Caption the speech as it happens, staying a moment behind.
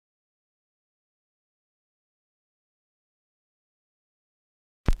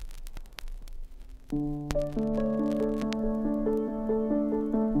So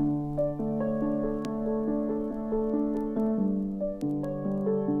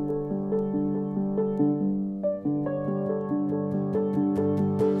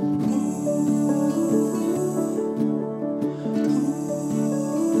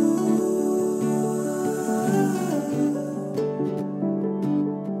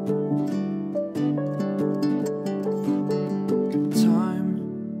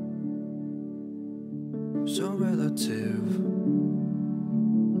relative,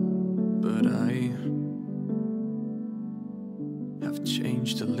 but I have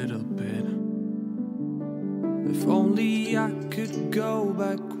changed a little bit. If only I could go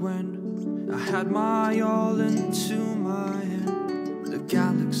back when I had my all into my hand, the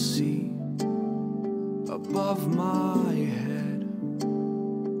galaxy above my head.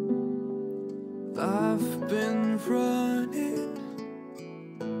 I've been running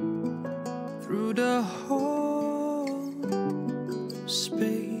through the whole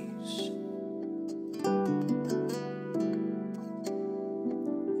space,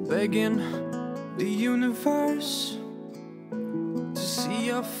 begging the universe to see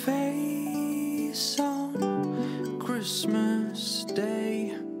your face on Christmas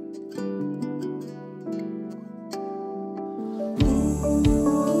Day.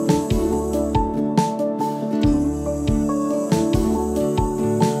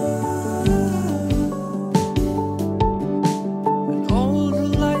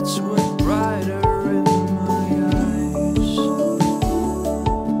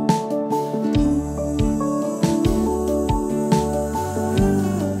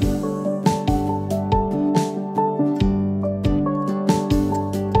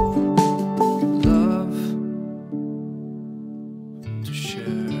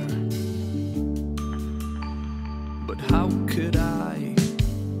 But how could I?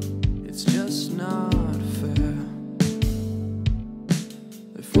 It's just not fair.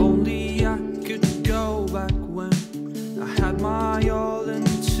 If only I could go back when I had my all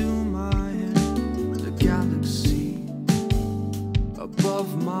into my hand, the galaxy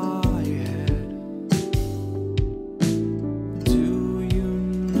above my head. Do you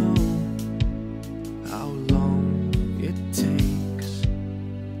know how long it takes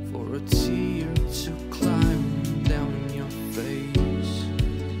for a tear to